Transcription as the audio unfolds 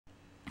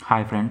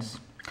Hi friends,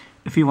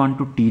 if you want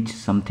to teach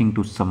something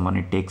to someone,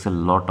 it takes a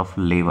lot of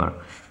labor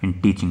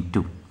in teaching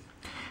too.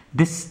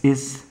 This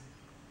is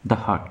the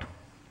heart,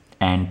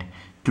 and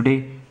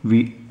today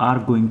we are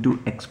going to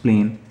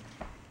explain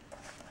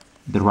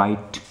the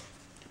right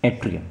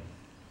atrium.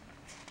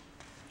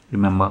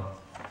 Remember,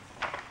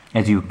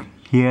 as you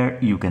here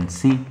you can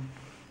see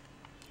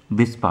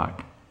this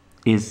part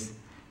is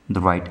the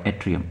right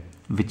atrium,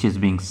 which is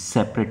being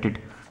separated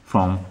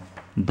from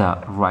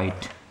the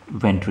right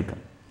ventricle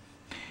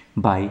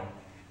by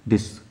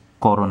this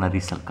coronary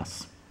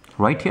sulcus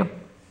right here.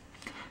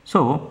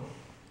 So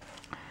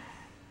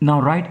now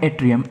right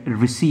atrium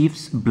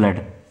receives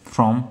blood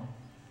from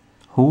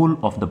whole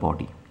of the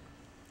body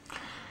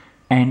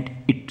and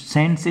it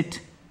sends it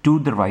to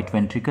the right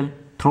ventricle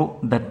through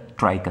the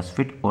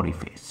tricuspid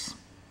orifice,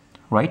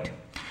 right?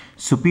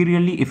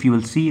 Superiorly, if you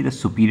will see, the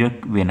superior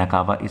vena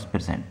cava is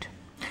present,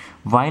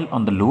 while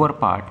on the lower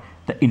part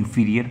the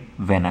inferior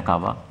vena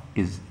cava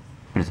is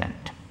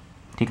present.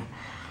 Okay?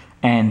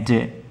 And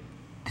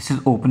this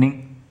is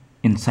opening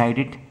inside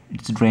it,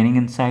 it's draining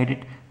inside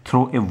it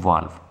through a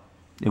valve.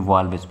 A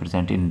valve is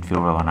present in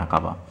inferior vena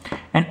cava,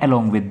 and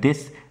along with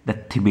this the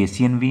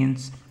Thibasian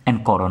veins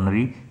and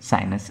coronary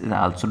sinus is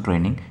also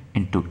draining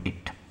into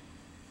it.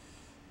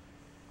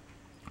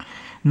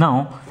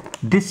 Now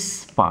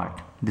this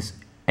part, this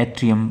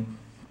atrium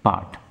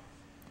part,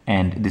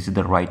 and this is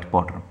the right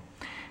border,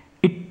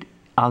 it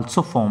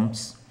also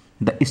forms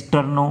the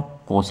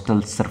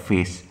sternocostal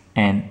surface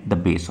and the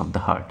base of the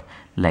heart.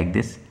 Like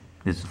this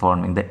is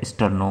forming the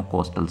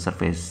sternocostal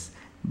surface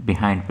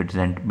behind,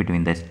 present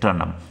between the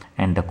sternum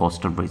and the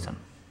costal region.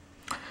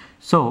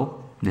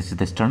 So this is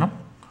the sternum,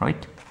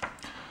 right?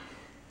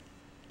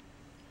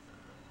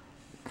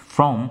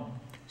 From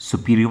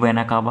superior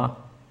vena cava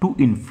to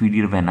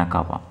inferior vena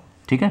cava,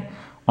 okay?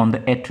 On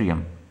the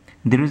atrium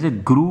there is a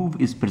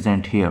groove is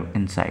present here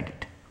inside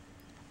it.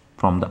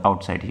 From the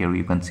outside here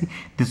you can see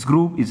this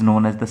groove is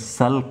known as the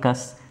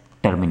sulcus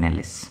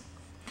terminalis.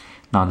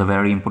 Now the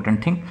very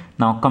important thing,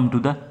 now come to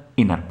the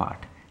inner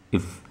part.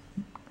 If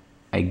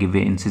I give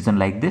an incision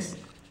like this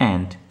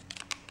and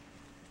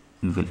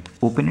we will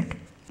open it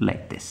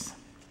like this.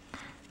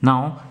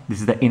 Now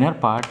this is the inner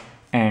part,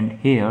 and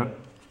here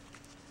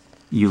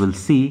you will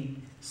see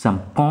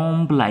some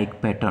comb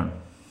like pattern.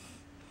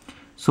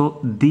 So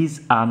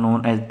these are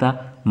known as the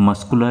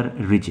muscular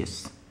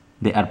ridges.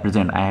 They are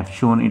present. I have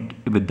shown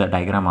it with the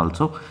diagram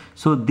also.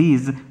 So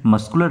these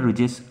muscular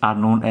ridges are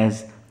known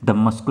as the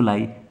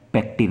musculi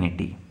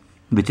pectinati,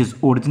 which is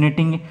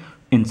originating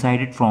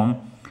inside it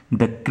from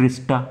the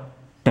crista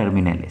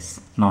terminalis.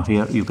 Now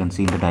here you can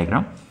see in the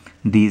diagram,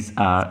 these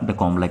are the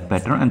comb like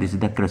pattern and this is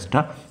the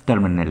crista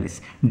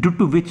terminalis, due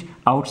to which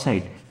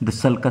outside the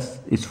sulcus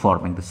is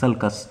forming, the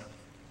sulcus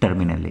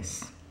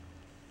terminalis,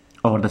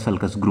 or the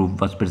sulcus groove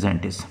was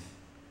present is.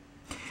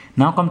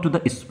 Now come to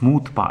the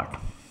smooth part.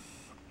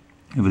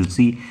 You will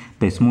see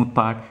the smooth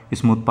part.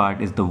 Smooth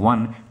part is the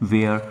one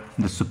where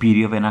the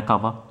superior vena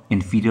cava,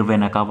 inferior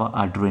vena cava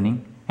are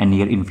draining, and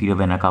near inferior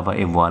vena cava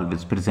a valve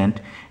is present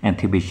and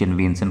Thibasian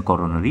veins and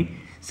coronary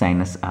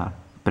sinus are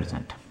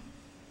present.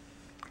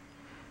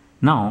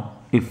 Now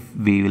if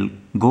we will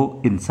go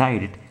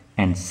inside it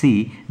and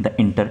see the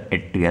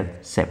interatrial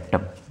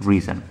septum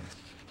region.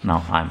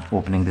 Now I am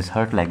opening this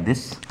heart like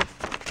this,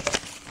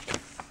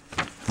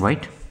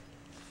 right?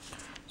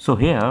 So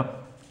here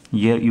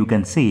you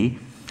can see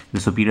the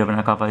superior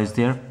vena cava is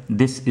there.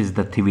 This is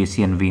the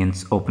Thibasian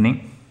veins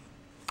opening,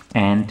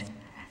 and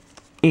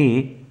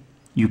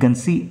you can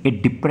see a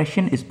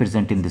depression is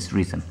present in this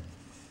region.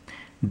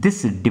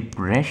 This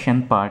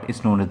depression part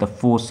is known as the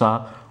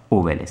fossa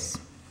ovalis,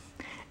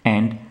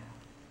 and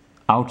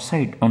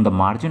outside on the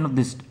margin of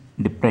this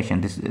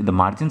depression, the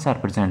margins are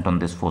present on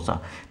this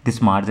fossa.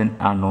 This margin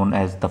are known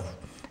as the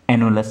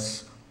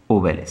annulus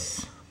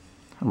ovalis,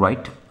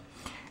 right?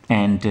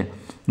 And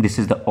this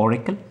is the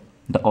auricle.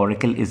 The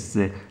auricle is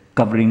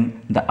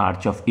covering the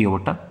arch of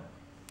aorta,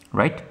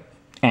 right?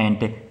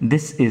 And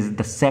this is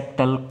the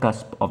septal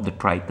cusp of the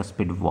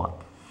tricuspid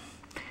valve,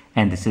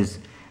 and this is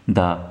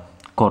the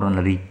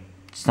coronary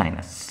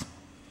sinus.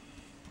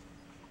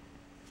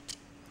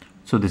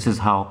 So this is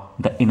how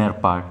the inner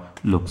part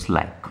looks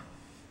like,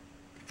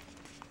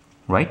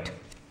 right?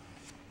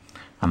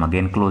 I'm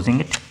again closing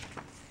it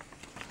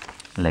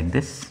like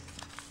this,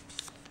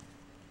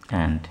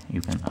 and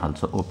you can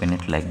also open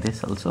it like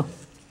this also.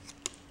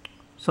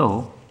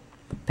 So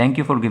thank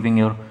you for giving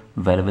your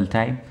valuable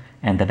time,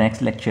 and the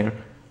next lecture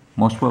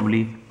most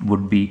probably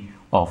would be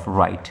of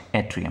right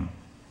atrium.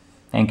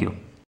 Thank you.